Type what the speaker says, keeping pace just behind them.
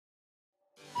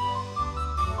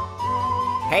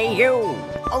Hey you!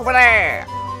 Over there!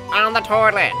 On the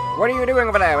toilet! What are you doing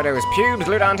over there with those pubes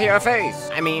glued onto your face?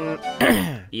 I mean,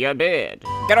 your beard.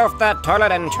 Get off that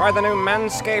toilet and try the new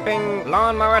Manscaping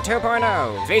Lawnmower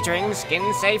 2.0, featuring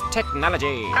skin-safe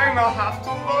technology. I know how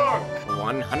to look!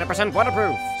 100%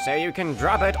 waterproof, so you can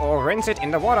drop it or rinse it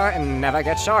in the water and never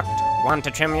get shocked. Want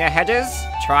to trim your hedges?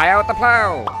 Try out the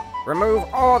plow. Remove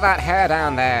all that hair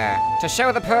down there, to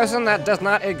show the person that does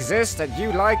not exist that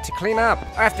you like to clean up.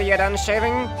 After you're done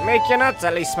shaving, make your nuts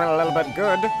at least smell a little bit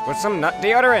good with some nut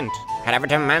deodorant. Head over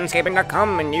to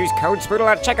manscaping.com and use code Spoodle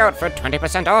at checkout for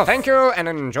 20% off. Thank you and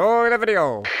enjoy the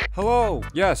video. Hello!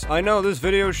 Yes, I know this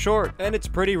video is short, and it's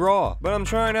pretty raw, but I'm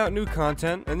trying out new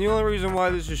content, and the only reason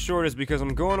why this is short is because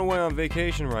I'm going away on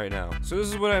vacation right now. So this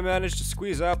is what I managed to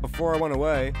squeeze out before I went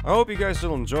away. I hope you guys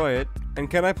still enjoy it, and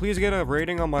can I please get a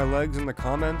rating on my legs in the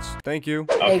comments? Thank you.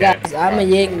 Hey guys, I'm a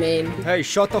yank man. Hey,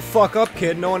 shut the fuck up,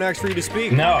 kid. No one asked for you to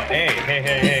speak. No,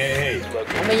 hey.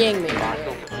 I'm a yank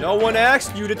man. No one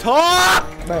asked you to talk!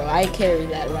 Bro, I carry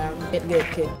that around. Get good,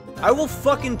 kid. I will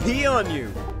fucking pee on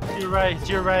you. You're right.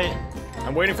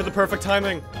 I'm waiting for the perfect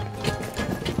timing.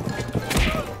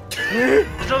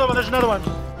 There's another one.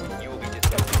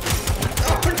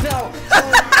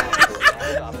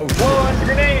 Whoa,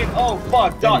 grenade! Oh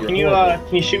fuck, Doc, can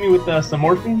you shoot me with some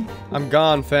morphine? I'm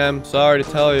gone, fam. Sorry to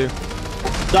tell you.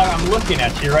 Doc, I'm looking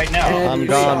at you right now. I'm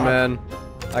gone, man.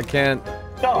 I can't.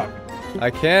 Doc. I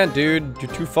can't, dude.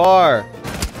 You're too far.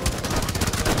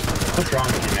 What's wrong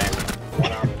with you, man?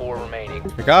 1 on 4 remaining.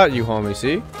 I got you, homie.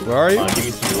 See? Where are you? Come on, give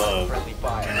me some love. Friendly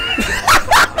fire.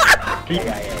 Are you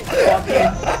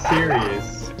fucking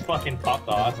serious? Fucking pop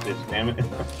the hostage, damn it.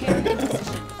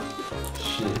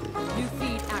 Shit. New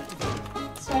feed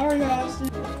activated. Sorry,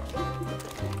 hostage.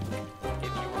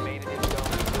 If you remain in this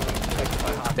zone, you will be detected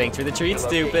by hostiles. Thanks for the treat,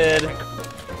 stupid.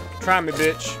 Try me,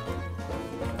 bitch.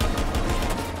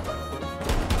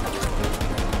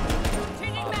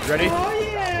 Ready? Oh,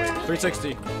 yeah.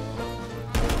 360.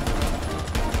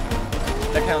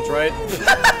 That counts, right?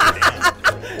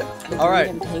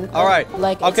 Alright.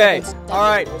 Like Okay.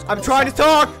 Alright. I'm trying to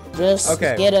talk! Just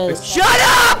Okay. get a Shut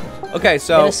up! Okay, get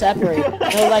so a separate.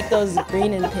 No, like those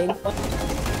green and pink.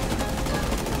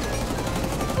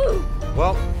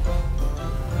 well,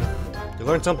 you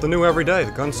learn something new every day.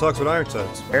 The gun sucks with iron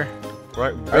sights. Where?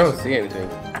 Right. I don't see anything.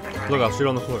 Look, I'll shoot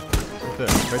on the floor.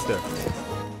 Right there.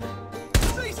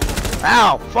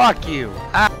 Ow! Fuck you!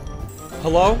 Ow.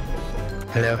 Hello?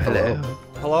 Hello.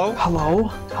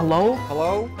 Hello?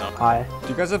 Hello? Hi. Do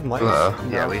you guys have mics? Hello.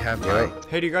 Yeah, we have mic.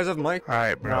 Hey, do you guys have mic?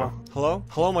 Alright, bro. Hello?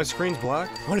 Hello, my screen's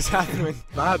black. What is happening?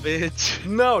 Bye, bitch.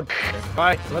 No!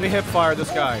 Alright, let me hip fire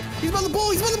this guy. He's by the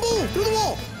bull! Through the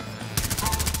wall!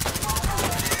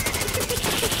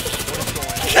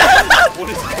 What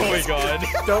is going on?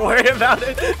 Don't worry about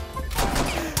it.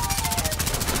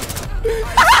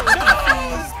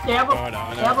 They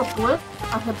have a flip,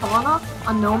 a Hibana,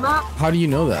 a Nomad. How do you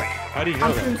know that? How do you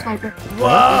I'm stream sniper.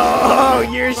 Whoa!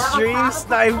 You're stream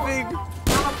sniping?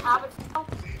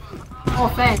 Oh,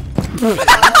 thanks.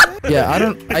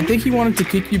 Yeah, I think he wanted to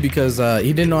kick you because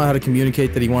he didn't know how to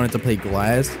communicate that he wanted to play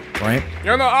glass, right?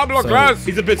 Yo no hablo glass.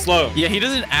 He's a bit slow. Yeah, he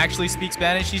doesn't actually speak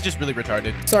Spanish. He's just really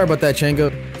retarded. Sorry about that,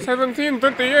 Chango.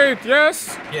 1728,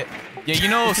 yes? Yeah, you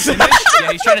know Spanish?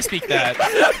 Yeah, he's trying to speak that.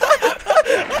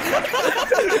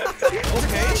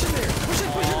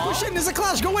 Push in, there's a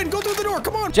clash, go through the door,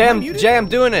 come on! Jam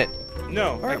doing it.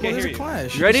 No, Alright, well, there's a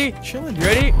clash. You ready? Just chilling. You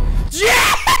ready?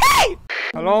 Yeah!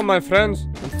 Hello, my friends.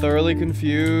 I'm thoroughly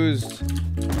confused.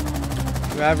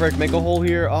 Maverick, make a hole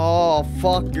here. Oh,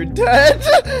 fuck, you're dead.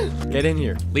 Get in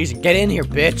here. Legion, get in here,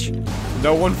 bitch.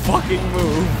 No one fucking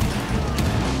move.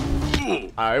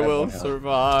 I will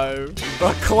survive.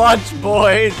 The clutch,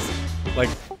 boys. Like,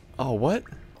 oh, what?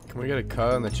 Can we get a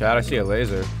cut in the chat? I see a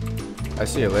laser.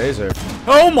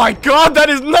 Oh my god, that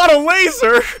is not a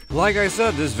laser! Like I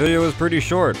said, this video is pretty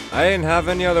short. I didn't have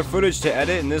any other footage to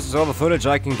edit, and this is all the footage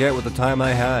I can get with the time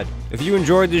I had. If you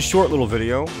enjoyed this short little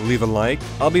video, leave a like.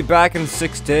 I'll be back in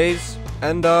 6 days,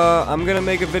 and I'm gonna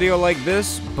make a video like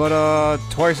this, but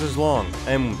twice as long,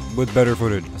 and with better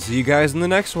footage. I'll see you guys in the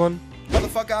next one.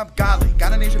 Motherfucker, I'm godly.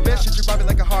 Got an Asian bitch, shit you probably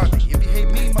like a Harley. If you hate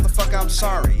me, motherfucker, I'm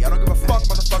sorry. I don't give a fuck,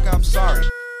 motherfucker, I'm sorry.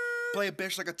 Play a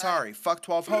bitch like Atari. Fuck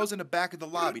 12 hoes in the back of the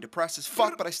lobby. Depressed as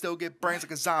fuck, but I still get brains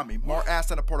like a zombie. More ass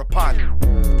than a porta potty.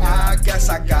 I guess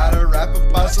I gotta rap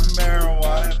about some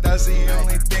marijuana. That's the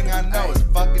only thing I know is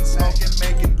fucking smoking,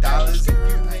 making dollars. If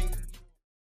you hate